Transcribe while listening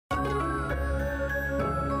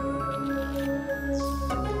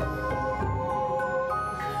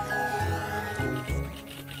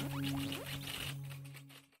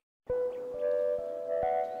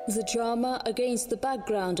The drama against the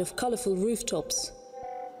background of colorful rooftops.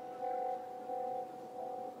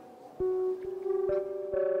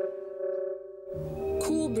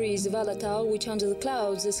 Cool breeze of Alatau, which under the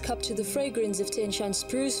clouds has captured the fragrance of Tian Shan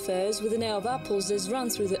spruce firs with an air of apples, has run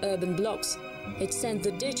through the urban blocks. It sent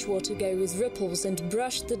the ditch water go with ripples and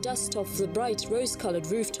brushed the dust off the bright rose-colored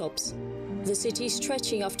rooftops. The city,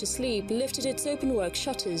 stretching after sleep, lifted its open-work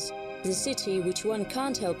shutters. The city which one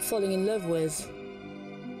can't help falling in love with.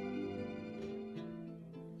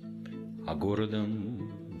 А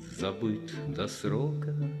городом забыт до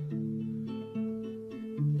срока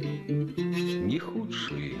не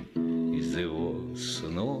худший из его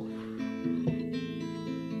снов,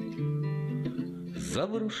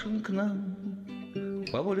 заброшен к нам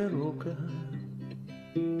по воле рока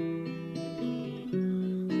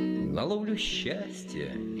на ловлю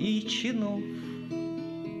счастья и чинов.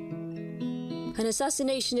 An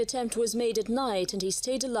assassination attempt was made at night and he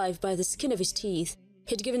stayed alive by the skin of his teeth.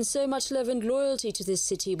 He'd given so much love and loyalty to this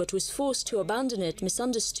city but was forced to abandon it,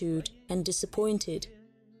 misunderstood and disappointed.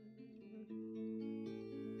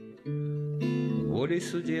 Волей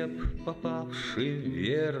судеб попавший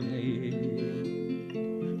верный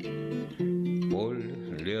Поль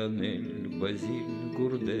Леонель Базиль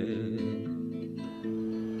Гурде.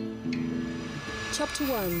 Chapter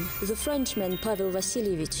 1. The Frenchman Pavel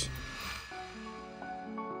Vassilievich.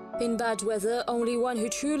 In bad weather, only one who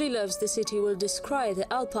truly loves the city will descry the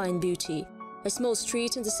alpine beauty. A small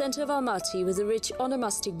street in the center of Almaty with a rich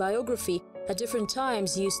onomastic biography at different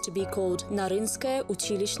times used to be called Narynskaya,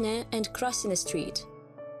 Uchilishne and Krasina Street.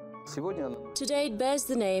 Today it bears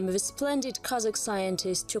the name of a splendid Kazakh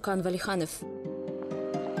scientist Chokan Valikhanov.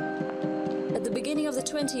 At the beginning of the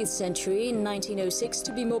 20th century, in 1906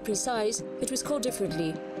 to be more precise, it was called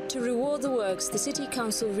differently. To reward the works, the city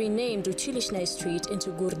council renamed Uchilishne Street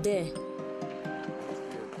into Gurde.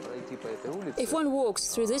 If one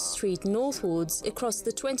walks through this street northwards across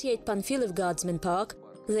the 28 Panfilov Guardsmen Park,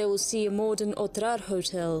 they will see a modern Otrar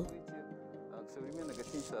hotel.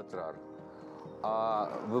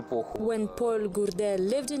 When Paul Gurde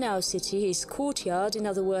lived in our city, his courtyard, in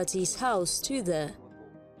other words his house, stood there.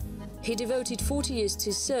 He devoted 40 years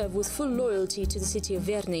to serve with full loyalty to the city of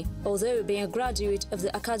Verny, although being a graduate of the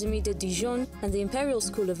Académie de Dijon and the Imperial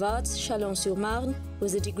School of Arts, Chalon-sur-Marne,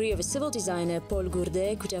 with the degree of a civil designer, Paul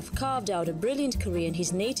Gurde could have carved out a brilliant career in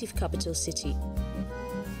his native capital city.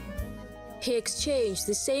 He exchanged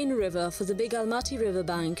the Seine River for the big Almaty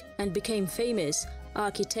riverbank and became famous,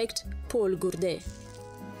 architect Paul Gurde.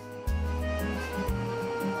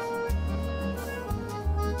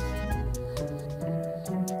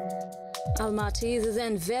 Almaty, the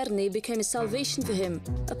then Verny, became a salvation for him.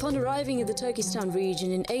 Upon arriving in the Turkestan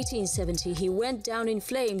region in 1870, he went down in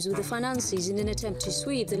flames with the finances in an attempt to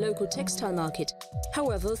sweep the local textile market.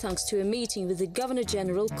 However, thanks to a meeting with the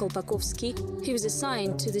Governor-General Kolpakovsky, he was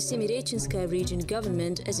assigned to the Semirechynskaya region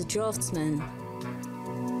government as a draftsman.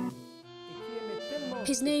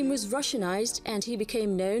 His name was Russianized and he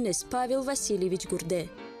became known as Pavel Vassilievich Gurde.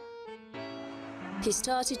 He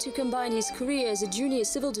started to combine his career as a junior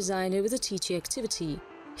civil designer with a teaching activity.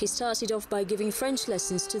 He started off by giving French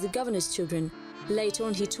lessons to the governor's children. Later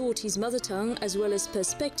on, he taught his mother tongue as well as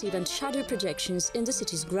perspective and shadow projections in the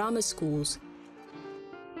city's grammar schools.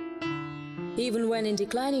 Even when in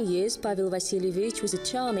declining years, Pavel Vassilievich was a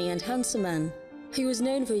charming and handsome man. He was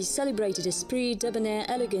known for his celebrated esprit, debonair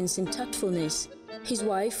elegance and tactfulness. His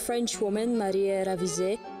wife, Frenchwoman Marie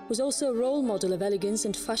Ravizet, was also a role model of elegance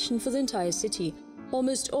and fashion for the entire city.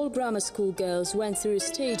 Almost all grammar school girls went through a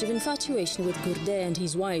stage of infatuation with Gurde and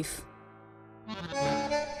his wife.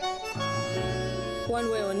 One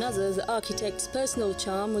way or another, the architect's personal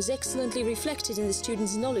charm was excellently reflected in the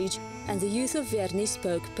students' knowledge, and the youth of Verny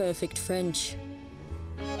spoke perfect French.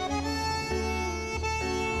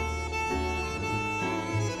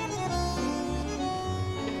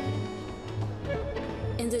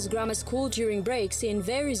 In this grammar school during breaks in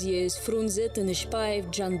various years, Frunze, Tanishpaev,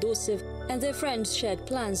 Jandosev and their friends shared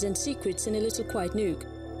plans and secrets in a little quiet nook.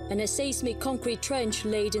 An seismic concrete trench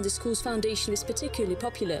laid in the school's foundation was particularly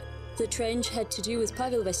popular. The trench had to do with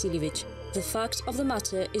Pavel Vassilievich. The fact of the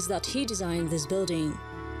matter is that he designed this building.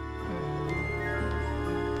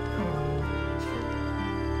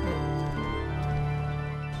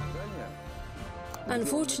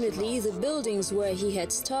 Unfortunately, the buildings where he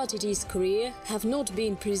had started his career have not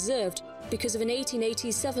been preserved because of an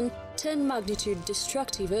 1887 10-magnitude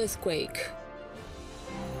destructive earthquake.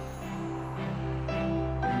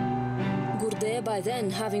 Gurde, by then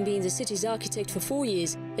having been the city's architect for 4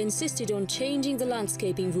 years, insisted on changing the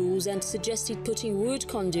landscaping rules and suggested putting wood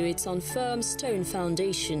conduits on firm stone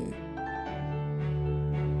foundation.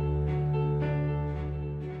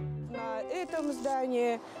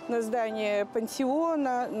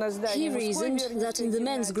 He reasoned that in the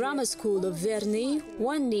men's grammar school of Verny,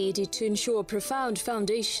 one needed to ensure a profound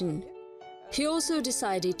foundation. He also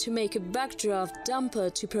decided to make a backdraft damper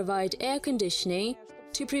to provide air conditioning,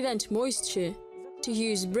 to prevent moisture, to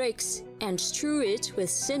use bricks and strew it with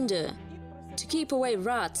cinder, to keep away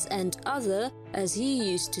rats and other, as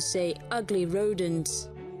he used to say, ugly rodents.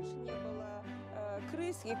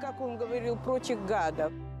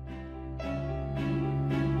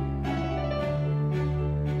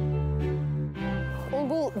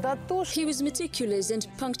 He was meticulous and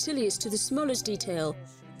punctilious to the smallest detail.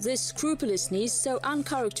 This scrupulousness, so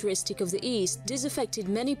uncharacteristic of the East, disaffected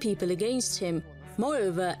many people against him.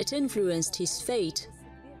 Moreover, it influenced his fate.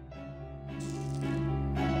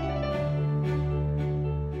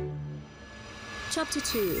 Chapter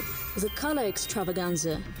 2. The Color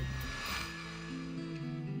Extravaganza.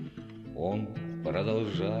 Он,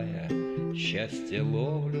 продолжая счастье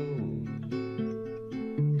ловлю,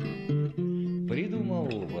 придумал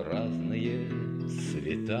разные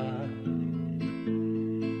цвета,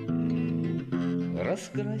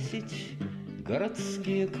 раскрасить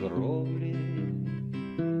городские кровли,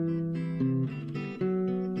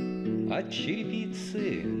 от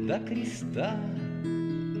черепицы до креста.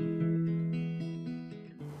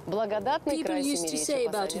 People used to say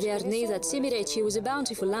about Verny that Semirechye was a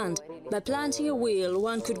bountiful land. By planting a wheel,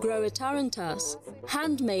 one could grow a tarantas.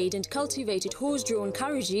 Handmade and cultivated horse-drawn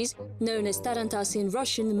carriages, known as tarantas in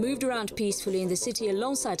Russian, moved around peacefully in the city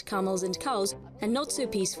alongside camels and cows, and not so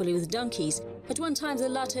peacefully with donkeys. At one time, the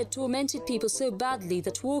latter had tormented people so badly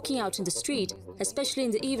that walking out in the street, especially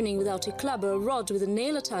in the evening without a club or a rod with a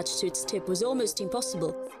nail attached to its tip, was almost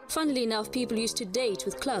impossible. Funnily enough, people used to date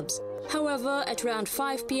with clubs. However, at around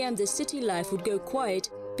 5 p.m. the city life would go quiet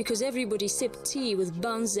because everybody sipped tea with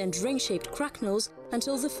buns and ring-shaped cracknels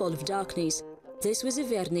until the fall of darkness. This was a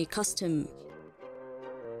Verny custom.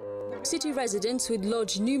 City residents would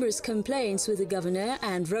lodge numerous complaints with the governor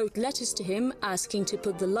and wrote letters to him asking to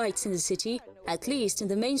put the lights in the city, at least in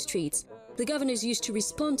the main streets. The governors used to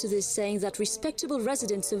respond to this, saying that respectable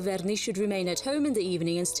residents of Verny should remain at home in the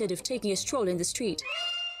evening instead of taking a stroll in the street.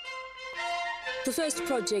 The first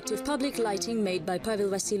project of public lighting made by Pavel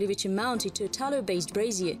Vasilievich amounted to a tallow-based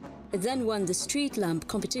brazier. It then won the street lamp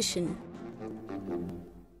competition.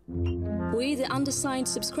 We, the undersigned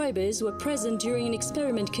subscribers, were present during an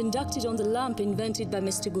experiment conducted on the lamp invented by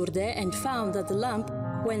Mr. Gourdet and found that the lamp,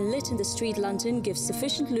 when lit in the street lantern, gives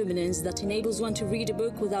sufficient luminance that enables one to read a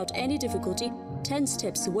book without any difficulty 10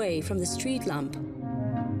 steps away from the street lamp.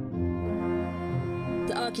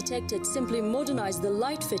 The architect had simply modernized the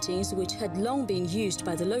light fittings which had long been used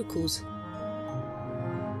by the locals.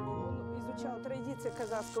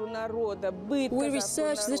 We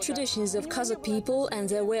researched the traditions of Kazakh people and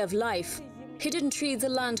their way of life. He didn't treat the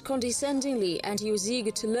land condescendingly and he was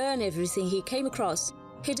eager to learn everything he came across.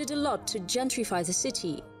 He did a lot to gentrify the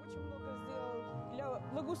city.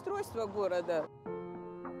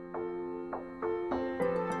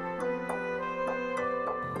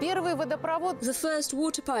 The first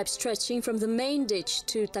water pipe stretching from the main ditch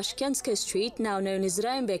to Tashkentskaya Street, now known as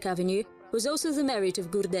Raimbek Avenue, was also the merit of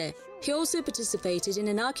Gourdet. He also participated in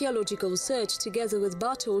an archaeological search together with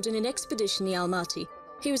Bartold in an expedition near Almaty.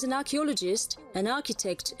 He was an archaeologist, an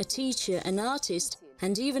architect, a teacher, an artist,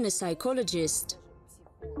 and even a psychologist.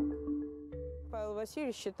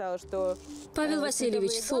 Pavel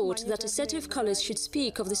Vasilievich thought that a set of colors should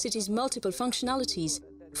speak of the city's multiple functionalities.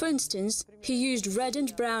 For instance, he used red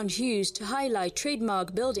and brown hues to highlight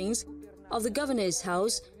trademark buildings of the governor's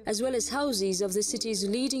house, as well as houses of the city's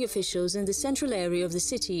leading officials in the central area of the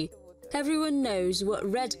city. Everyone knows what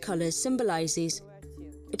red color symbolizes.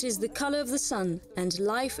 It is the color of the sun and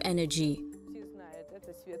life energy.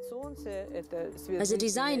 As a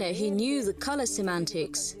designer, he knew the color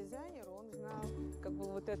semantics.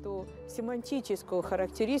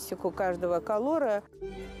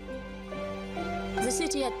 The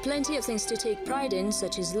city had plenty of things to take pride in,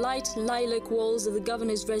 such as light, lilac walls of the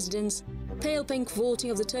governor's residence, pale pink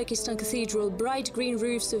vaulting of the Turkestan Cathedral, bright green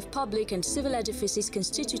roofs of public and civil edifices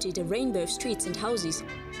constituted a rainbow of streets and houses.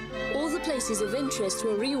 All the places of interest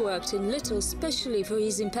were reworked in little specially for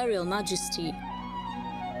His Imperial Majesty.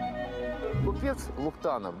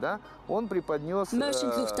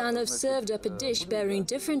 Merchant Luchtanov served up a dish bearing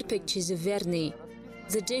different pictures of Verny.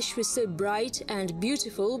 The dish was so bright and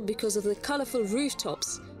beautiful because of the colorful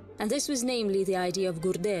rooftops, and this was namely the idea of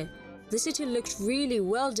Gourdet. The city looked really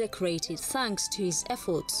well decorated thanks to his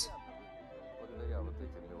efforts.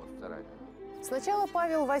 Pavel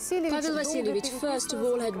Vasilievich first of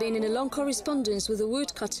all had been in a long correspondence with the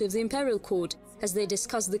woodcutter of the imperial court. as they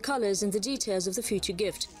discussed the colors and the details of the future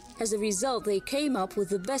gift. As a result, they came up with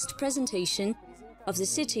the best presentation of the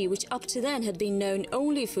city, which up to then had been known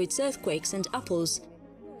only for its earthquakes and apples.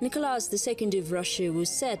 Nicholas II of Russia was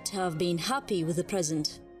said to have been happy with the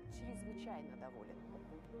present.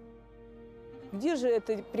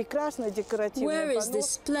 Where is this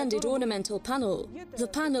splendid ornamental panel? The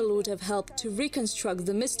panel would have helped to reconstruct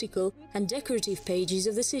the mystical and decorative pages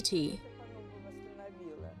of the city.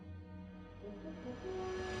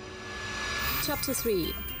 Chapter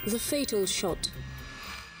 3. The Fatal Shot.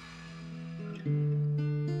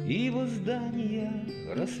 И воздания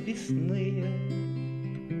расписные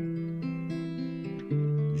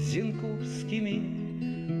с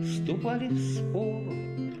Зинковскими вступали в спор.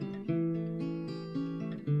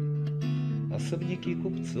 Особняки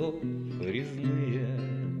купцов резные,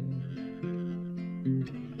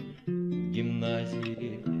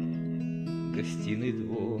 гимназии, гостиный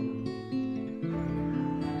двор.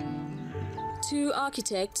 Two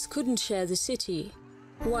architects couldn't share the city.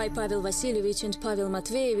 Why Pavel Vasilievich and Pavel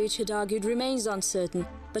Matveyevich had argued remains uncertain,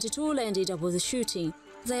 but it all ended up with a shooting.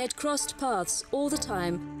 They had crossed paths all the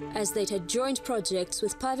time, as they'd had joint projects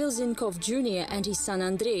with Pavel Zinkov Jr. and his son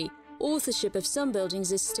Andrei. Authorship of some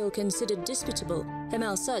buildings is still considered disputable.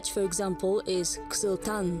 Among such, for example, is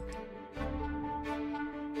Kzyltan.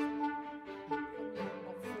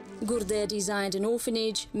 Gurder designed an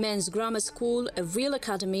orphanage, men's grammar school, a real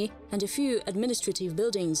academy, and a few administrative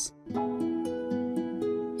buildings.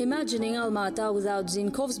 Imagining Almaty without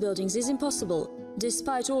Zinkov's buildings is impossible.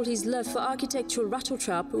 Despite all his love for architectural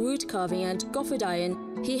rattletrap, wood carving and Gothic iron,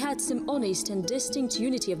 he had some honest and distinct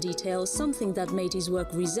unity of detail, something that made his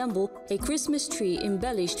work resemble a Christmas tree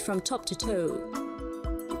embellished from top to toe.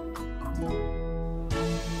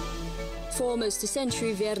 For almost a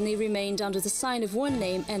century, Verny remained under the sign of one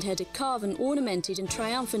name and had a carven, ornamented and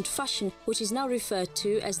triumphant fashion which is now referred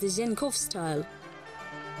to as the Zinkov style.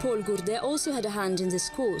 Paul Gurder also had a hand in this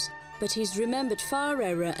cause, but he's remembered far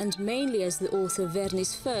rarer and mainly as the author of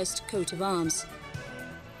Verny's first coat of arms.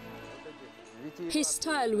 His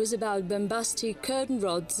style was about bombastic curtain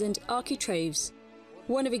rods and architraves.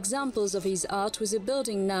 One of examples of his art was a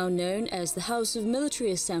building now known as the House of Military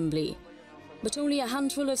Assembly. But only a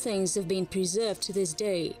handful of things have been preserved to this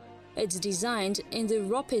day. It's designed in the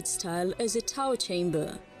Ropid style as a tower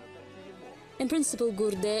chamber. In principle,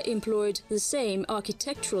 Gurder employed the same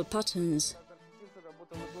architectural patterns.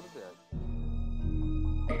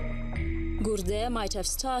 Gurder might have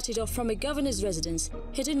started off from a governor's residence.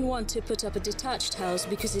 He didn't want to put up a detached house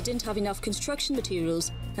because he didn't have enough construction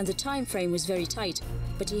materials and the time frame was very tight.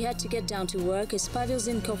 But he had to get down to work as Pavel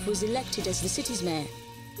Zinkov was elected as the city's mayor.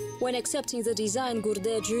 When accepting the design,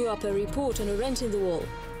 Gurder drew up a report on a rent in the wall.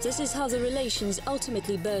 This is how the relations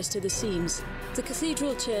ultimately burst at the seams. The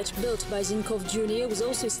cathedral church built by Zinkov Jr. was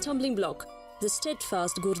also a stumbling block. The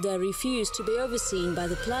steadfast Gurder refused to be overseen by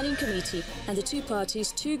the planning committee, and the two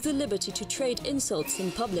parties took the liberty to trade insults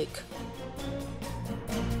in public.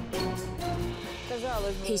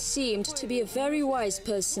 He seemed to be a very wise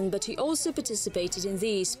person, but he also participated in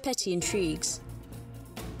these petty intrigues.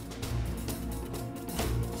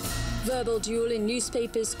 Verbal duel in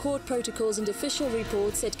newspapers, court protocols and official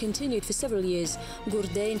reports had continued for several years.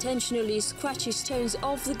 Gurder intentionally scratched stones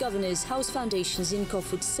off the governor's house foundation,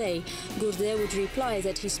 Zinkov would say. Gurder would reply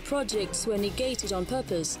that his projects were negated on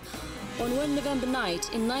purpose. On one November night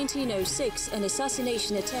in 1906, an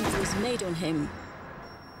assassination attempt was made on him.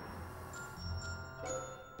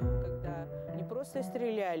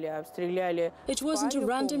 It wasn't a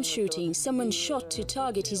random shooting, someone shot to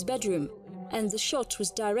target his bedroom. And the shot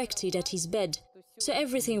was directed at his bed, so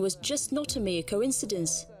everything was just not a mere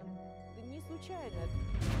coincidence.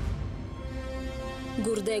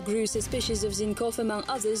 Gurder grew suspicious of Zinkov among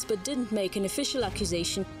others, but didn't make an official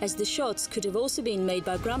accusation, as the shots could have also been made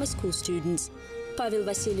by grammar school students. Pavel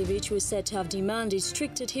Vasilievich was said to have demanded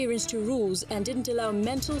strict adherence to rules and didn't allow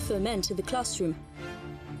mental ferment in the classroom.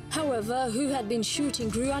 However, who had been shooting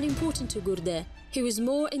grew unimportant to Gurder. He was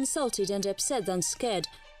more insulted and upset than scared.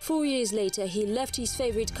 4 years later, he left his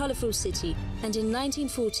favorite colorful city, and in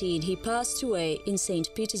 1914 he passed away in St.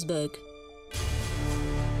 Petersburg.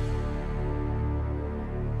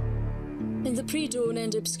 In the pre-dawn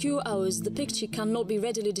and obscure hours, the picture cannot be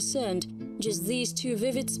readily discerned, just these two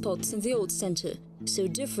vivid spots in the old center, so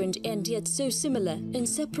different and yet so similar,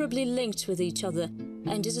 inseparably linked with each other,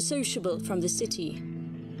 and disassociable from the city.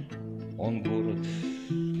 Он город,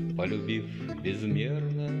 полюбив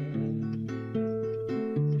безмерно,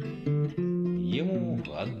 ему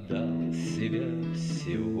отдал себя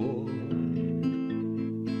всего.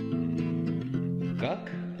 Как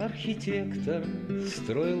архитектор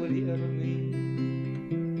строил верный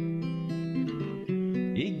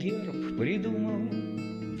герб придумал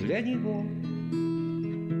для него.